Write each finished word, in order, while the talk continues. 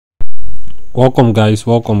Welcome guys,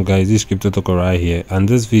 this is Crypto Talker right here, and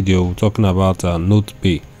this video we're talking about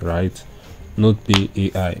Nodepay, right?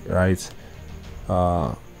 Nodepay AI, right?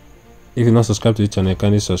 If you're not subscribed to the channel,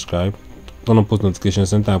 kindly subscribe, turn on post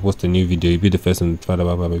notifications. Anytime I post a new video, you'll be the first to notified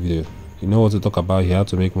about my video. You know what to talk about here, how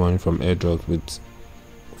to make money from Airdrop with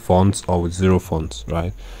funds or with zero funds,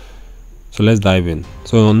 right? So let's dive in.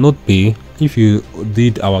 So on Nodepay, if you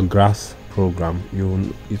did our grass program,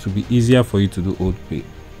 it will be easier for you to do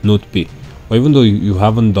Nodepay. But even though you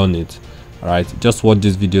haven't done it, all right, just watch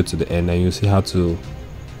this video to the end and you'll see how to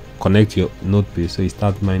connect your Nodepay so you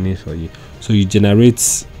start mining for you. So you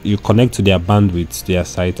connect to their bandwidth, their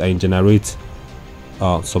site, and generate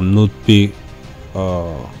some Nodepay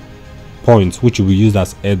points, which will be used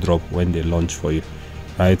as airdrop when they launch for you.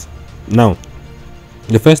 Right now,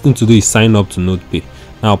 the first thing to do is sign up to Nodepay.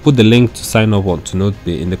 Now I'll put the link to sign up to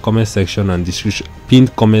Nodepay in the comment section and description,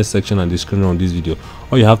 pinned comment section and description on this video.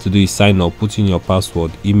 All you have to do is sign up, put in your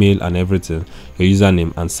password, email and everything, your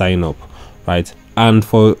username, and sign up, right? And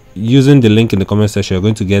for using the link in the comment section, you're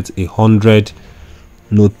going to get 100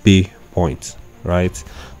 Nodepay points, right?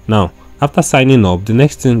 Now after signing up, the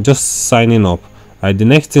next thing, just signing up, right? The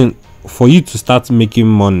next thing for you to start making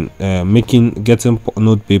money, getting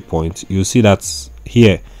Nodepay points, you'll see that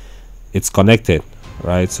here it's connected,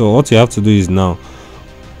 right? So what you have to do is now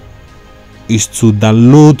is to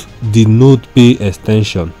download the Nodepay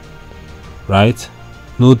extension, right?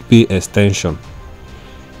 Nodepay extension.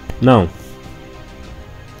 Now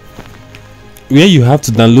where you have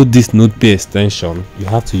to download this Nodepay extension, you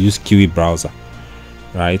have to use Kiwi browser,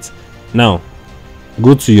 right? Now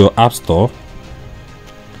go to your app store,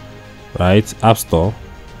 right? App store,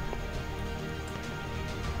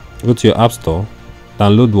 go to your app store,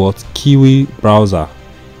 download what? Kiwi browser,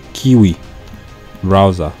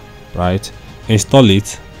 right? Install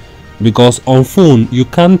it, because on phone you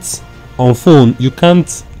can't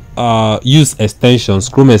use extensions,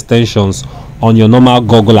 Chrome extensions on your normal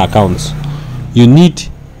Google account. You need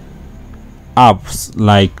apps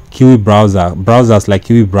like browsers like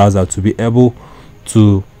Kiwi browser to be able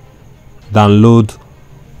to download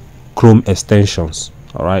Chrome extensions.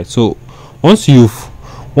 All right, so once you've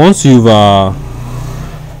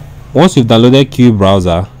downloaded Kiwi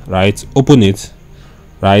browser, right, open it.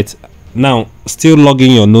 Right now, still log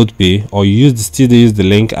in your Nodepay, or you still use the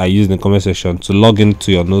link I used in the comment section to log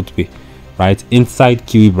into your Nodepay, right, inside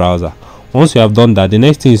Kiwi browser. Once you have done that, the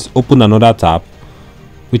next thing is open another tab,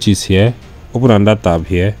 which is here. Open another tab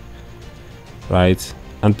here, right,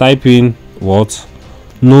 and type in what?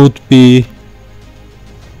 Nodepay,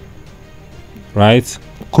 right,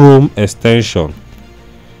 Chrome extension.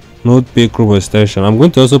 Nodepay Chrome extension. I'm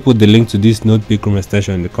going to also put the link to this Nodepay Chrome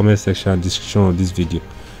extension in the comment section and description of this video,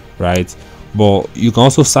 right? But you can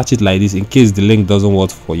also search it like this in case the link doesn't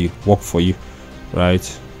work for you,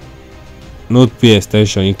 right? Nodepay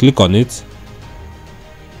extension, you click on it,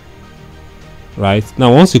 right?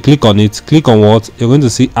 Now once you click on it, click on what? You're going to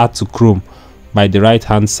see add to Chrome by the right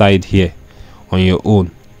hand side here on your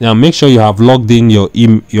own. Now make sure you have logged in your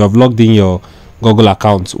Google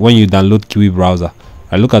account when you download Kiwi browser.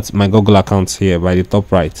 I look at my Google account here by the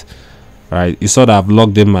top right, right? You saw that I've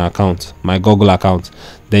logged in my account, my Google account.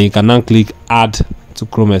 Then you can now click add to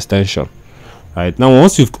Chrome extension, right? Now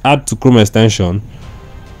once you've add to Chrome extension,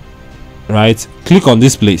 right, click on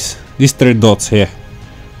this place, these three dots here,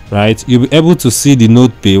 right? You'll be able to see the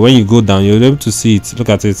Nodepay. When you go down, you'll be able to see it. Look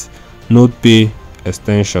at it, Nodepay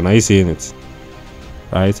extension. Are you seeing it?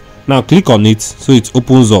 Right now, click on it so it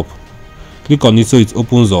opens up. Click on it so it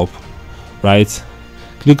opens up, right?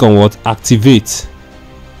 Click on what? Activate,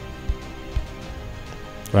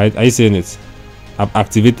 right? Are you seeing it? I've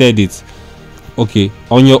activated it. Okay,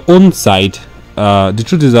 on your own side, the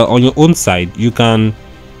truth is that on your own side, you can,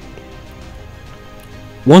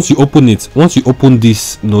 once you open this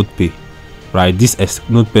Nodepay, right, this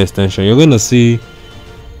Nodepay extension, you're gonna see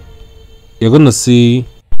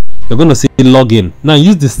login. Now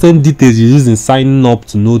use the same details you use in signing up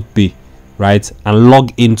to Nodepay, right, and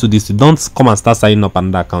log into this. You don't come and start signing up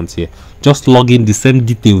another account here. Just log in the same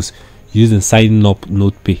details using signing up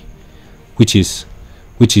Nodepay, which is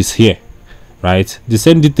here, right? The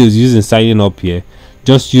same details using signing up here,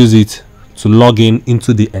 just use it to log in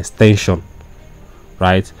into the extension,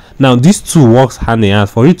 right? Now these two works hand in hand.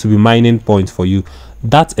 For it to be mining points for you,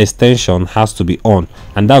 that extension has to be on,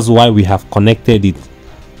 and that's why we have connected it,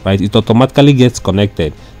 right? It automatically gets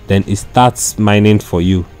connected, then it starts mining for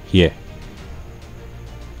you here.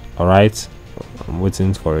 All right, I'm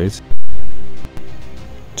waiting for it.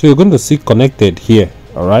 So you're going to see connected here.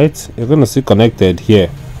 All right, you're going to see connected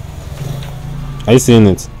here. Are you seeing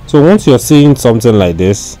it? So once you're seeing something like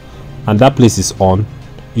this, and that place is on,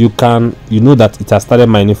 you know that it has started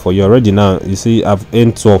mining for you already. Now you see I've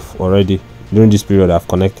earned 12 already during this period I've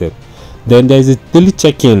connected. Then there is a daily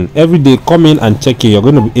check-in. Every day come in and check in. You're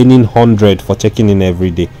going to be earning 100 for checking in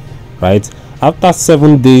every day, right? After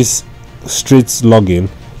 7 days straight login,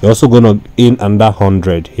 you're also going to earn under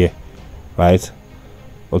 100 here, right?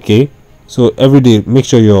 Okay, so every day make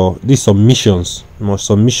sure these submissions,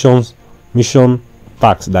 mission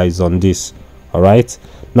tax that is on this. All right,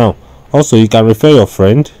 now also you can refer your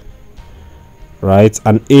friend, right,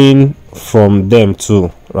 and earn from them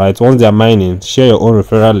too, right? Once they are mining, share your own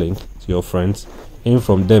referral link to your friends, earn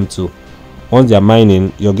from them too. Once they are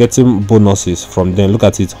mining, you're getting bonuses from them. Look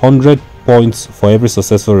at it, 100 points for every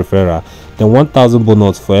successful referral, then 1000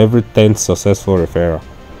 bonus for every 10th successful referral.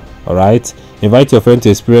 All right, invite your friend to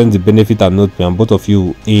experience the benefit and Nodepay, and both of you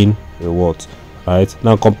will earn rewards. Right,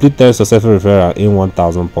 now complete 10 successful referral in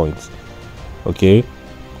 1000 points. Okay,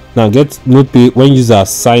 now get Nodepay when users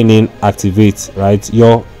sign in, activate, right?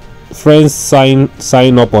 Your friends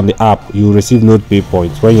sign up on the app, you will receive Nodepay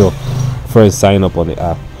points when your friends sign up on the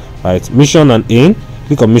app, right? Mission and earn.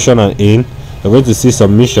 Click on mission and earn. You're going to see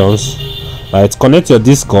some missions, right? Connect your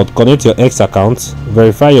Discord, connect your X account,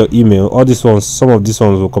 verify your email. All these ones, some of these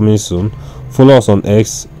ones will come in soon. Follow us on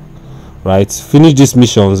X, right? Finish these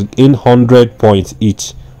missions in 100 points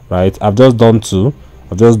each, right? I've just done 2,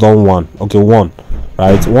 I've just done 1. Okay, 1,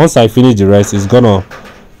 right? Once I finish the rest, it's gonna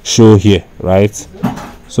show here, right?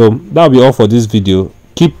 So that'll be all for this video.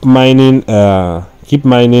 Keep mining and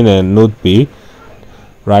Nodepay,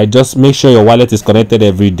 right? Just make sure your wallet is connected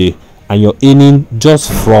every day and you're earning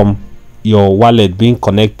just from your wallet being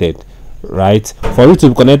connected, right? For you to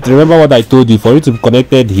be connected, remember what I told you, for you to be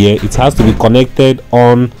connected here, it has to be connected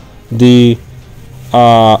on the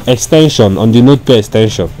extension, on the Nodepay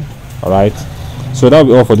extension. All right, so that'll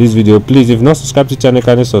be all for this video. Please, if you're not subscribed to the channel,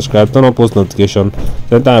 kindly subscribe, turn on post notification.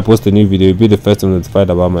 Every time I post a new video, you'll be the first to be notified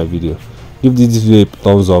about my video. Give this video a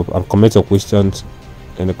thumbs up and comment your questions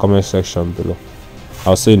in the comment section below.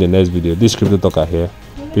 I'll see you in the next video. This Crypto Talker here.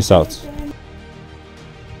 Peace out.